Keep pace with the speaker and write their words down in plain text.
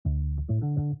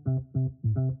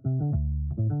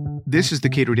This is the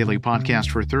Cato Daily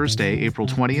Podcast for Thursday, April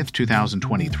 20th,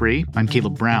 2023. I'm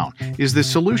Caleb Brown. Is the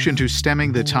solution to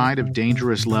stemming the tide of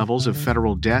dangerous levels of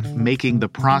federal debt making the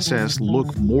process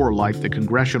look more like the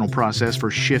congressional process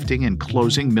for shifting and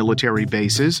closing military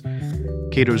bases?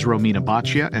 Cato's Romina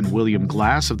Boccia and William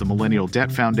Glass of the Millennial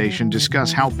Debt Foundation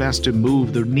discuss how best to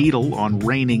move the needle on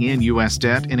reining in U.S.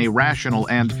 debt in a rational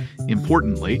and,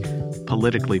 importantly,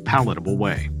 politically palatable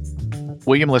way.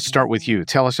 William, let's start with you.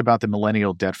 Tell us about the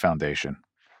Millennial Debt Foundation.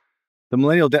 The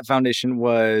Millennial Debt Foundation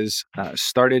was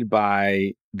started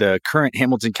by the current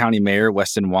Hamilton County Mayor,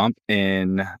 Weston Wamp,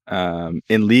 in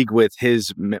league with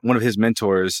one of his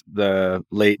mentors, the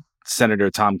late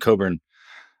Senator Tom Coburn,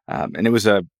 and it was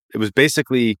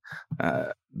basically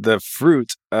the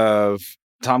fruit of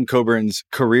Tom Coburn's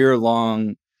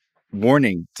career-long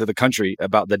warning to the country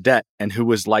about the debt and who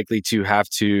was likely to have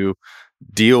to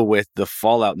deal with the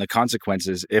fallout and the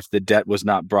consequences if the debt was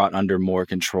not brought under more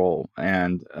control.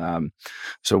 And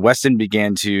so Weston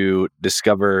began to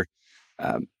discover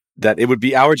that it would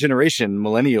be our generation,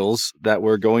 millennials, that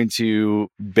were going to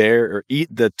bear or eat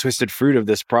the twisted fruit of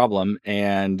this problem.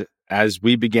 And as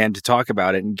we began to talk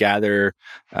about it and gather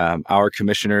our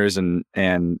commissioners and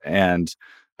the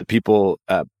people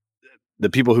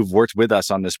who've worked with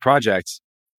us on this project,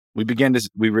 we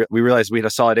realized we had a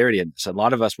solidarity in this. A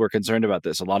lot of us were concerned about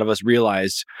this. A lot of us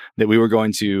realized that we were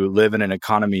going to live in an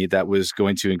economy that was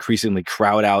going to increasingly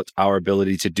crowd out our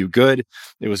ability to do good.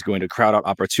 It was going to crowd out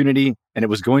opportunity, and it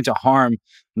was going to harm,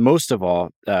 most of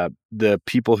all, the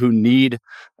people who need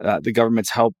the government's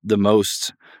help the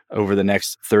most over the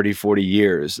next 30, 40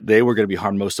 years. They were going to be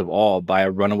harmed most of all by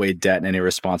a runaway debt and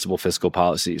irresponsible fiscal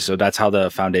policy. So that's how the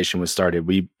foundation was started.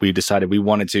 We decided we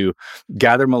wanted to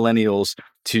gather millennials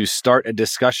to start a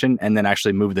discussion and then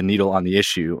actually move the needle on the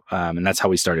issue. And that's how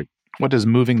we started. What does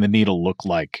moving the needle look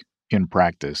like in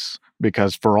practice?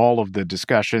 Because for all of the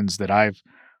discussions that I've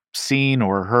seen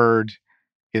or heard,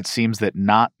 it seems that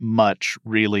not much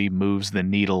really moves the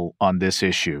needle on this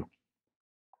issue.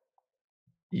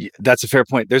 That's a fair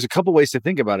point. There's a couple ways to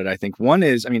think about it, I think. One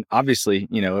is, obviously,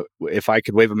 if I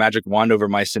could wave a magic wand over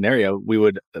my scenario,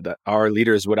 our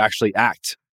leaders would actually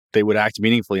act. They would act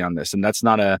meaningfully on this. And that's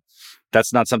not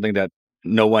something that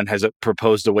no one has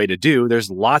proposed a way to do. There's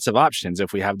lots of options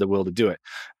if we have the will to do it.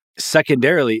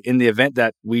 Secondarily, in the event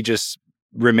that we just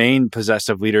remain possessed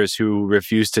of leaders who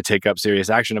refuse to take up serious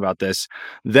action about this,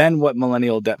 then what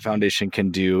Millennial Debt Foundation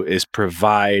can do is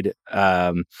provide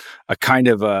a kind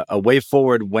of a way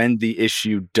forward when the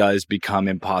issue does become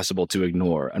impossible to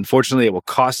ignore. Unfortunately, it will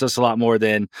cost us a lot more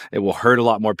than it will hurt a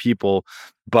lot more people.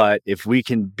 But if we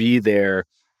can be there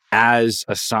as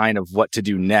a sign of what to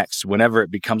do next, whenever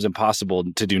it becomes impossible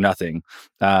to do nothing,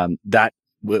 that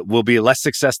will be less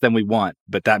success than we want,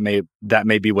 but that may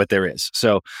be what there is.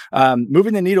 So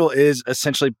moving the needle is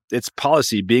essentially, it's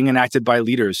policy being enacted by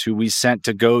leaders who we sent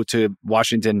to go to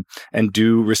Washington and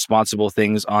do responsible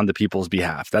things on the people's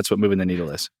behalf. That's what moving the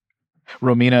needle is.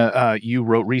 Romina, you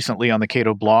wrote recently on the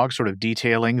Cato blog sort of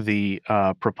detailing the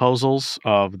proposals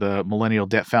of the Millennial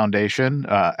Debt Foundation,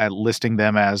 listing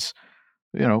them as,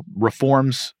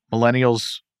 reforms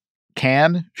millennials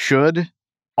can, should,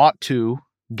 ought to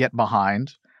get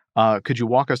behind. Could you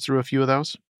walk us through a few of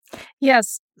those?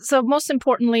 Yes. So most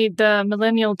importantly, the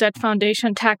Millennial Debt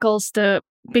Foundation tackles the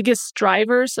biggest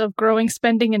drivers of growing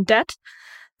spending and debt.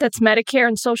 That's Medicare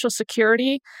and Social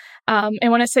Security.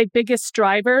 And when I say biggest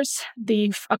drivers,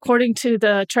 according to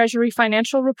the Treasury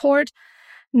Financial Report,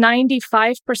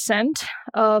 95%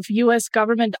 of U.S.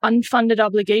 government unfunded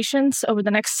obligations over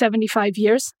the next 75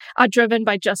 years are driven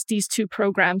by just these two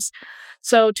programs.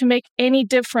 So to make any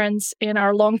difference in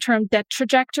our long-term debt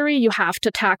trajectory, you have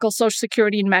to tackle Social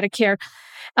Security and Medicare.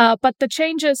 But the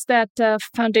changes that the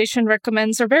foundation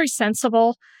recommends are very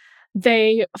sensible.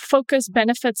 They focus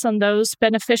benefits on those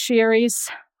beneficiaries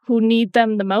who need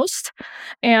them the most,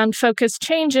 and focus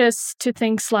changes to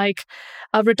things like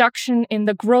a reduction in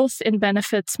the growth in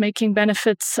benefits, making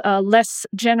benefits less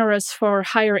generous for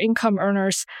higher income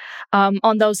earners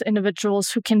on those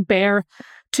individuals who can bear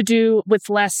to do with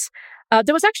less.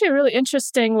 There was actually a really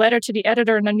interesting letter to the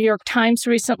editor in the New York Times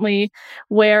recently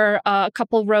where a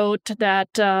couple wrote that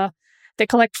they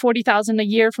collect $40,000 a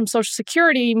year from Social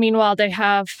Security. Meanwhile, they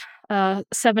have a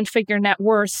seven-figure net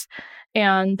worth,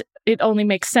 and it only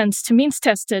makes sense to means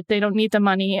test it. They don't need the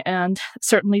money, and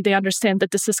certainly they understand that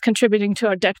this is contributing to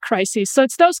our debt crisis. So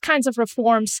it's those kinds of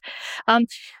reforms.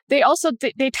 They also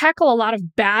tackle a lot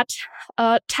of bad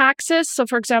taxes. So,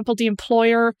 for example, the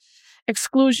employer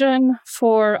exclusion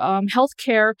for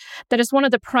healthcare that is one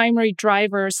of the primary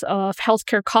drivers of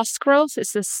healthcare cost growth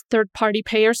is this third-party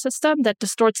payer system that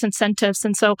distorts incentives.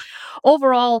 And so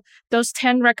overall, those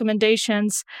 10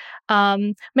 recommendations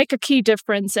make a key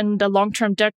difference in the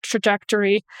long-term debt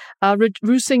trajectory,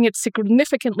 reducing it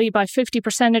significantly by 50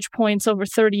 percentage points over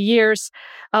 30 years,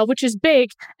 which is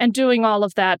big, and doing all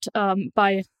of that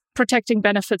by protecting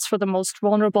benefits for the most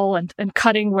vulnerable and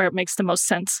cutting where it makes the most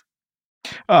sense.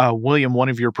 William, one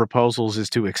of your proposals is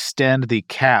to extend the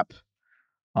cap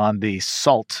on the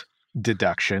SALT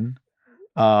deduction.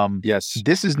 Yes.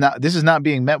 This is not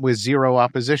being met with zero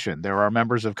opposition. There are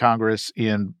members of Congress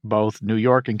in both New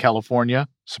York and California,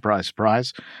 surprise,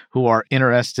 surprise, who are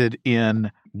interested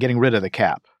in getting rid of the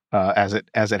cap as it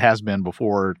has been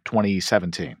before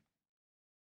 2017.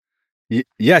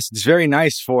 Yes, it's very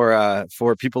nice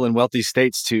for people in wealthy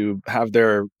states to have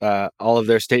their all of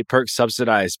their state perks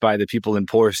subsidized by the people in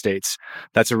poorer states.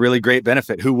 That's a really great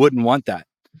benefit. Who wouldn't want that?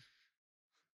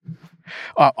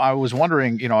 I was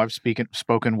wondering, I've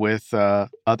spoken with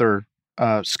other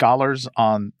scholars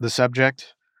on the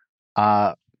subject.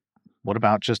 What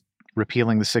about just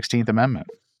repealing the 16th Amendment?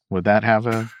 Would that have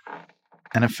an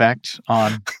effect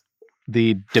on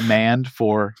the demand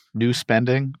for new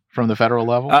spending from the federal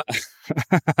level?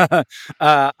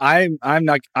 I'm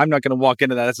not going to walk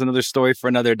into that. That's another story for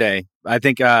another day. I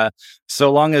think I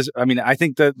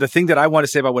think the thing that I want to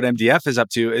say about what MDF is up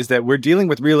to is that we're dealing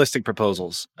with realistic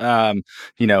proposals.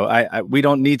 We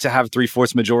don't need to have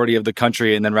 3/4 majority of the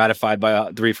country and then ratified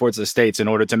by 3/4 of the states in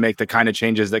order to make the kind of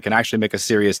changes that can actually make a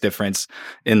serious difference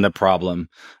in the problem.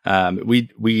 We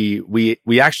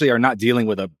actually are not dealing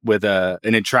with an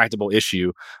intractable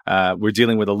issue. We're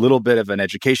dealing with a little bit of an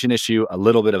education issue, a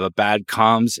little bit of a bad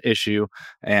comms issue,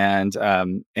 and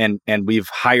we've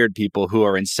hired people who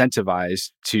are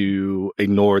incentivized to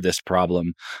ignore this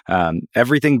problem.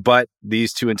 Everything but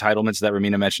these two entitlements that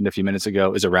Romina mentioned a few minutes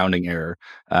ago is a rounding error.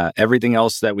 Everything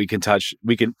else that we can touch,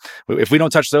 if we don't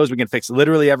touch those, we can fix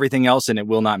literally everything else and it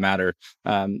will not matter.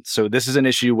 So this is an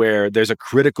issue where there's a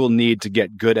critical need to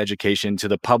get good education to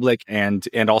the public and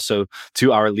also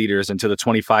to our leaders and to the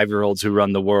 25-year-olds who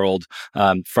run the world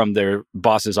from their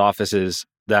bosses' offices.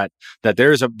 That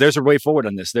there's a way forward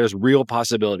on this. There's real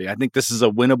possibility. I think this is a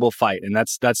winnable fight, and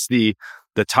that's the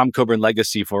Tom Coburn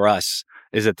legacy for us.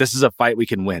 Is that this is a fight we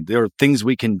can win. There are things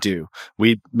we can do.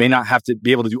 We may not have to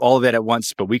be able to do all of it at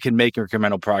once, but we can make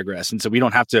incremental progress, and so we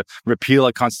don't have to repeal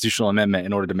a constitutional amendment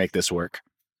in order to make this work.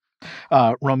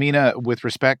 Romina, with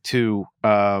respect to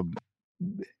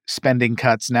spending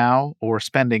cuts now or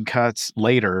spending cuts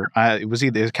later, it was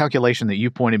either a calculation that you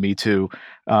pointed me to.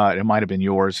 It might have been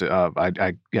yours.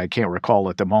 I can't recall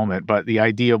at the moment, but the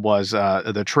idea was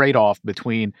the trade-off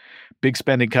between big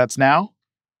spending cuts now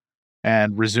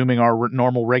and resuming our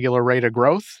normal regular rate of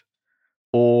growth,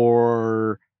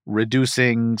 or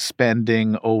reducing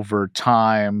spending over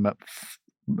time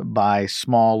by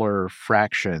smaller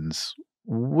fractions.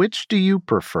 Which do you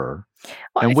prefer?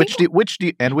 Well, and which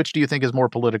do you think is more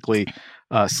politically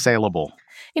saleable?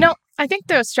 I think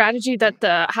the strategy that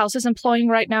the House is employing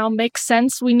right now makes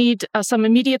sense. We need some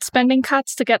immediate spending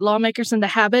cuts to get lawmakers in the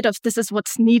habit of this is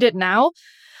what's needed now.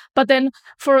 But then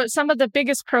for some of the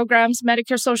biggest programs,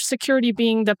 Medicare, Social Security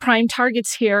being the prime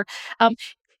targets here,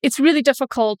 it's really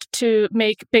difficult to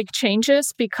make big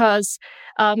changes because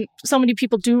so many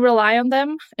people do rely on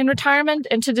them in retirement.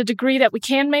 And to the degree that we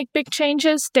can make big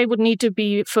changes, they would need to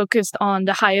be focused on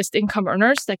the highest income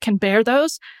earners that can bear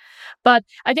those. But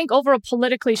I think overall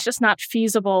politically, it's just not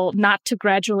feasible not to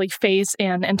gradually phase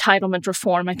in entitlement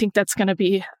reform. I think that's going to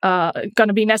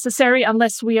be necessary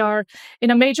unless we are in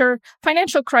a major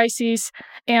financial crisis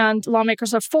and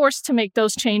lawmakers are forced to make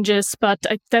those changes. But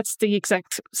that's the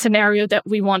exact scenario that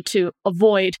we want to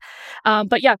avoid.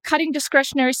 But yeah, cutting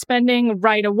discretionary spending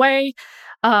right away,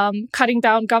 cutting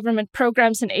down government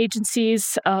programs and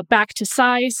agencies back to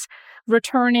size,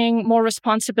 returning more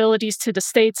responsibilities to the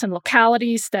states and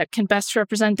localities that can best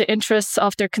represent the interests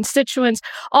of their constituents.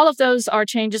 All of those are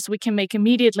changes we can make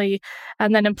immediately.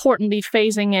 And then importantly,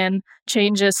 phasing in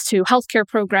changes to healthcare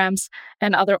programs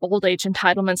and other old age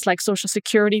entitlements like Social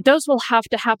Security. Those will have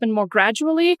to happen more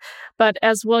gradually. But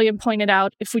as William pointed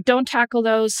out, if we don't tackle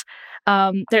those,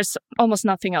 there's almost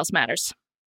nothing else matters.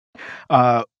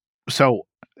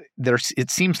 It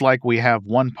seems like we have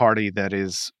one party that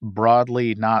is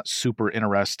broadly not super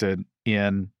interested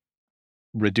in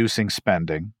reducing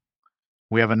spending.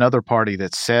 We have another party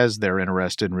that says they're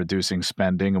interested in reducing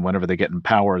spending, and whenever they get in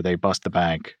power, they bust the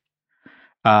bank.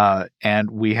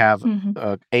 And we have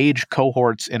age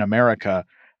cohorts in America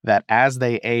that, as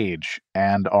they age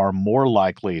and are more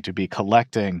likely to be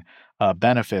collecting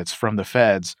benefits from the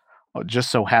feds,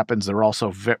 just so happens they're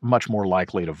also much more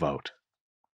likely to vote.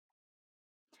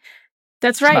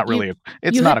 That's right.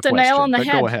 It's not a question, nail on the but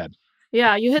head. Go ahead.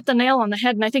 Yeah, you hit the nail on the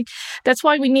head. And I think that's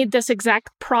why we need this exact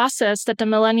process that the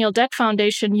Millennial Debt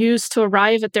Foundation used to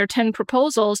arrive at their 10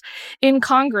 proposals in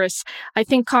Congress. I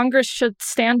think Congress should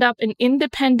stand up an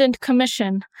independent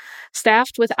commission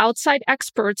staffed with outside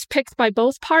experts picked by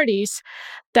both parties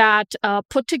that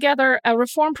put together a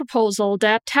reform proposal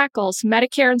that tackles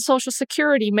Medicare and Social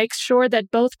Security, makes sure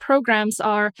that both programs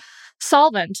are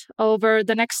solvent over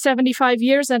the next 75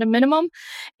 years at a minimum,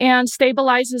 and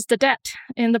stabilizes the debt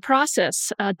in the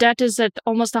process. Debt is at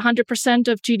almost 100%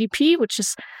 of GDP, which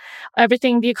is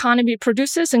everything the economy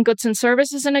produces in goods and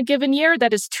services in a given year.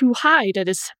 That is too high. That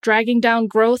is dragging down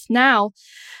growth now.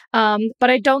 But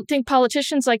I don't think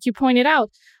politicians, like you pointed out,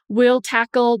 will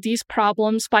tackle these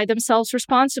problems by themselves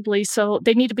responsibly. So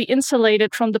they need to be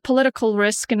insulated from the political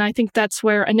risk. And I think that's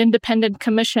where an independent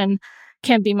commission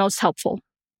can be most helpful.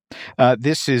 I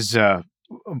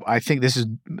think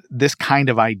this kind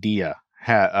of idea,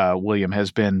 William,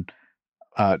 has been,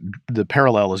 the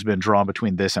parallel has been drawn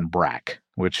between this and BRAC,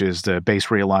 which is the base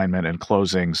realignment and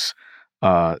closings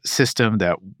system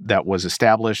that was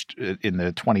established in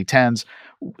the 2010s,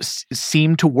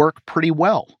 seemed to work pretty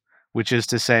well, which is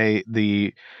to say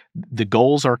the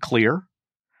goals are clear,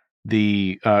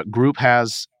 the group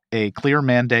has a clear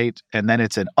mandate, and then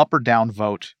it's an up or down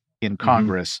vote in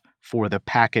Congress for the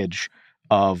package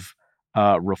of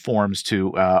reforms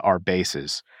to our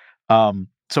bases.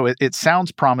 So it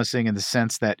sounds promising in the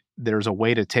sense that there's a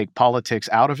way to take politics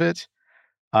out of it.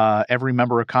 Every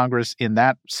member of Congress in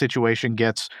that situation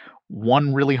gets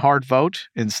one really hard vote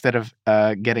instead of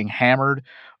getting hammered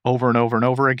over and over and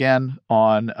over again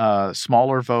on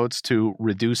smaller votes to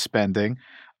reduce spending.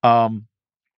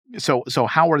 So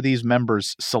how are these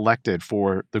members selected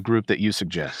for the group that you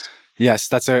suggest? Yes,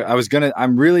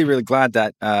 I'm really, really glad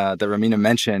that Romina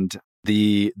mentioned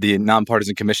the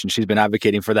nonpartisan commission. She's been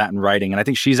advocating for that in writing. And I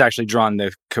think she's actually drawn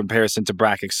the comparison to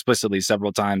BRAC explicitly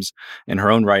several times in her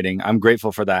own writing. I'm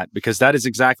grateful for that, because that is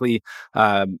exactly,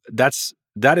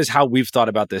 that is how we've thought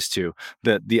about this too.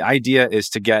 The idea is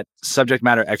to get subject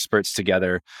matter experts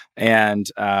together. And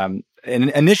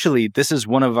initially, this is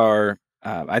one of our,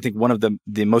 I think one of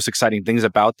the most exciting things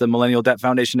about the Millennial Debt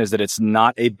Foundation is that it's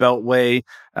not a Beltway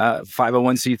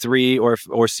 501c3 or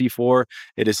C4.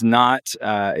 It is not.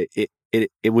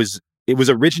 It was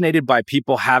originated by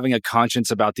people having a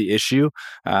conscience about the issue,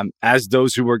 as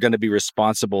those who were going to be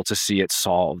responsible to see it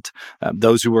solved,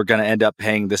 those who were going to end up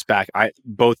paying this back,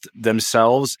 both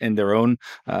themselves in their own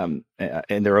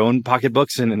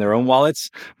pocketbooks and in their own wallets,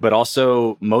 but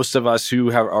also most of us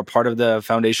who are part of the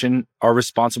foundation are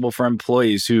responsible for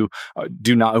employees who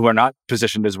are not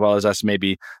positioned as well as us,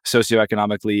 maybe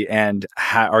socioeconomically, and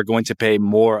are going to pay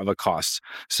more of a cost.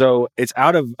 So it's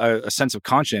out of a sense of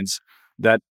conscience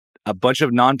that a bunch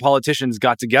of non-politicians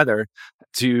got together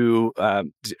to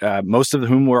most of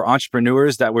whom were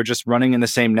entrepreneurs that were just running in the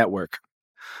same network.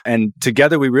 And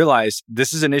together we realized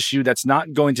this is an issue that's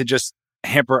not going to just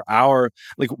hamper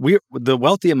the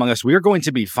wealthy among us. We are going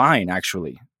to be fine,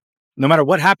 actually. No matter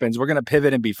what happens, we're going to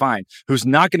pivot and be fine. Who's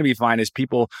not going to be fine is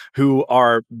people who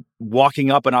are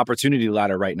walking up an opportunity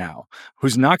ladder right now.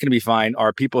 Who's not going to be fine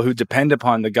are people who depend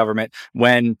upon the government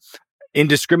when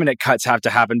indiscriminate cuts have to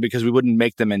happen because we wouldn't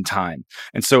make them in time.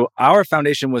 And so our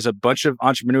foundation was a bunch of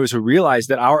entrepreneurs who realized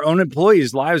that our own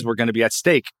employees' lives were going to be at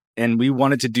stake, and we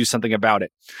wanted to do something about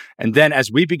it. And then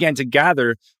as we began to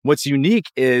gather, what's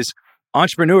unique is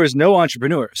entrepreneurs know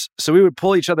entrepreneurs. So we would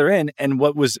pull each other in. And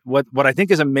what I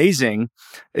think is amazing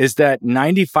is that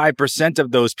 95%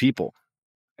 of those people,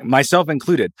 myself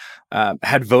included,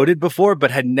 had voted before,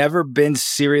 but had never been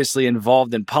seriously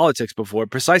involved in politics before,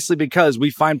 precisely because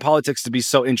we find politics to be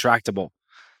so intractable,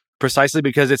 precisely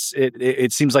because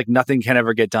it seems like nothing can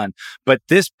ever get done. But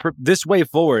this way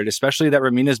forward, especially that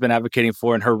Romina's been advocating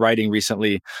for in her writing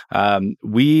recently,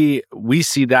 we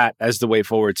see that as the way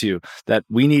forward too. That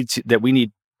we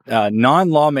need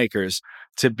non-lawmakers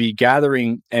to be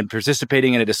gathering and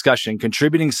participating in a discussion,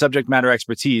 contributing subject matter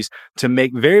expertise to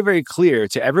make very, very clear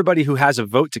to everybody who has a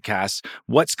vote to cast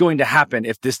what's going to happen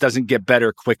if this doesn't get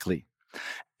better quickly.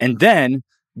 And then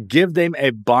give them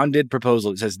a bonded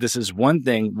proposal that says, this is one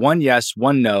thing, one yes,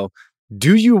 one no.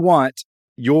 Do you want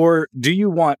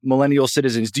millennial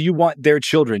citizens? Do you want their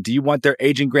children? Do you want their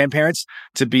aging grandparents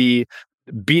to be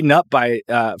beaten up by,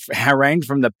 harangued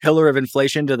from the pillar of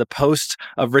inflation to the post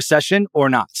of recession, or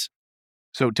not?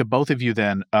 So to both of you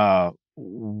then,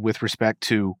 with respect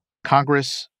to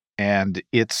Congress and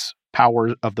its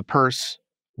power of the purse,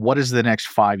 what does the next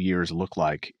 5 years look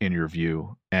like in your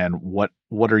view? And what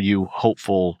are you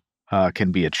hopeful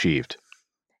can be achieved?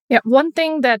 Yeah, one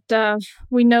thing that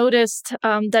we noticed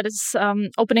that is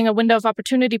opening a window of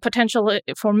opportunity potential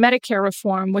for Medicare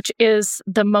reform, which is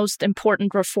the most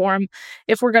important reform.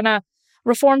 If we're going to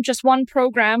reform just one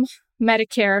program,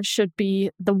 Medicare should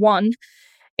be the one.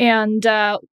 And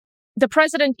the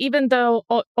president, even though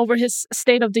over his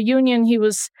State of the Union, he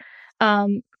was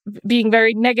being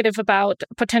very negative about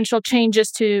potential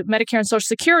changes to Medicare and Social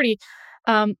Security,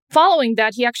 following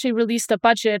that, he actually released a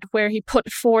budget where he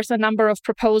put forth a number of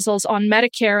proposals on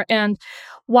Medicare. And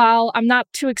while I'm not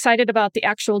too excited about the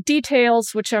actual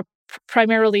details, which are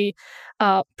primarily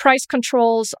price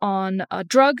controls on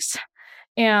drugs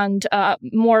and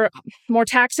more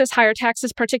taxes, higher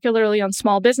taxes, particularly on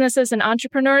small businesses and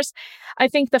entrepreneurs, I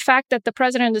think the fact that the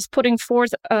president is putting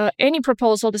forth any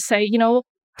proposal to say,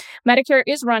 Medicare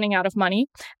is running out of money,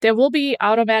 there will be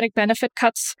automatic benefit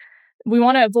cuts. We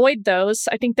want to avoid those.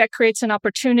 I think that creates an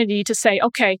opportunity to say,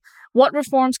 okay, what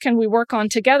reforms can we work on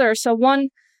together? So one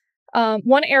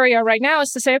area right now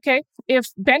is to say, okay, if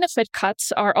benefit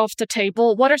cuts are off the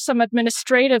table, what are some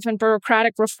administrative and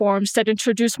bureaucratic reforms that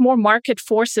introduce more market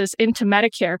forces into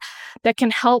Medicare that can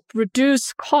help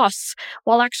reduce costs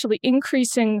while actually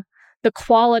increasing the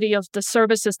quality of the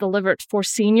services delivered for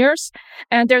seniors?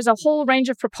 And there's a whole range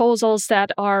of proposals that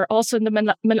are also in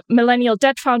the Millennial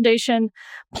Debt Foundation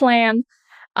plan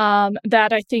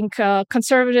that I think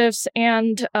conservatives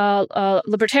and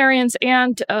libertarians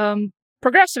and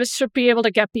progressives should be able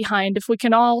to get behind. If we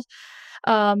can all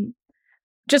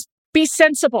just be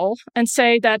sensible and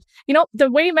say that,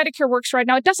 the way Medicare works right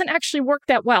now, it doesn't actually work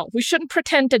that well. We shouldn't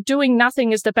pretend that doing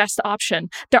nothing is the best option.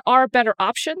 There are better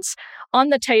options on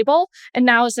the table, and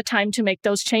now is the time to make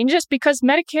those changes because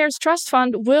Medicare's trust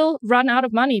fund will run out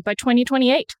of money by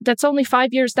 2028. That's only 5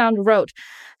 years down the road.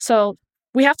 So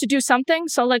we have to do something,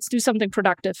 so let's do something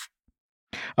productive.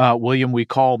 William, we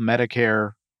call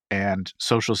Medicare and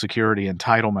Social Security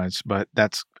entitlements, but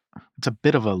it's a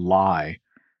bit of a lie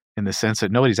in the sense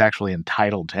that nobody's actually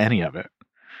entitled to any of it.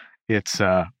 It's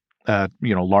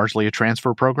largely a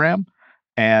transfer program,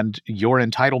 and your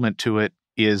entitlement to it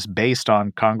is based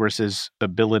on Congress's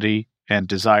ability and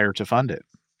desire to fund it.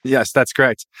 Yes, that's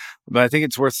correct. But I think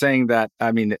it's worth saying that,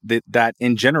 that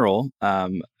in general,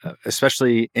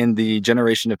 especially in the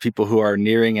generation of people who are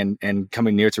nearing and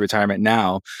coming near to retirement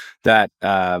now, that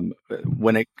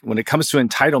when it comes to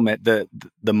entitlement,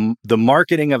 the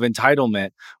marketing of entitlement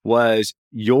was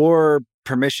your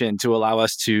permission to allow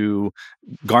us to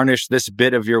garnish this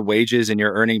bit of your wages and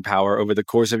your earning power over the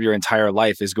course of your entire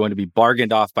life is going to be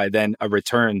bargained off by then a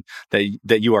return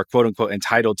that you are quote unquote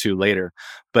entitled to later.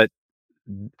 But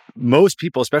most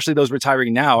people, especially those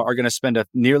retiring now, are going to spend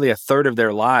nearly a third of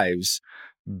their lives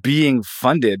being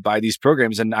funded by these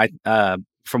programs. And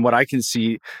from what I can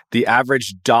see, the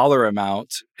average dollar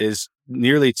amount is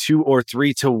nearly 2 or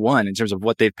 3 to 1 in terms of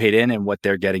what they've paid in and what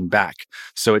they're getting back.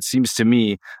 So it seems to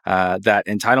me that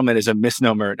entitlement is a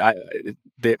misnomer.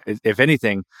 If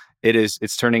anything,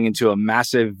 it's turning into a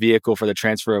massive vehicle for the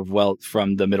transfer of wealth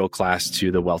from the middle class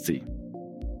to the wealthy.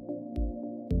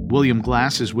 William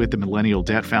Glass is with the Millennial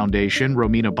Debt Foundation.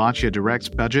 Romina Boccia directs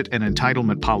budget and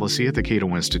entitlement policy at the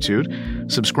Cato Institute.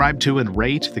 Subscribe to and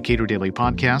rate the Cato Daily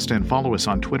Podcast and follow us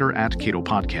on Twitter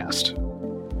 @CatoPodcast.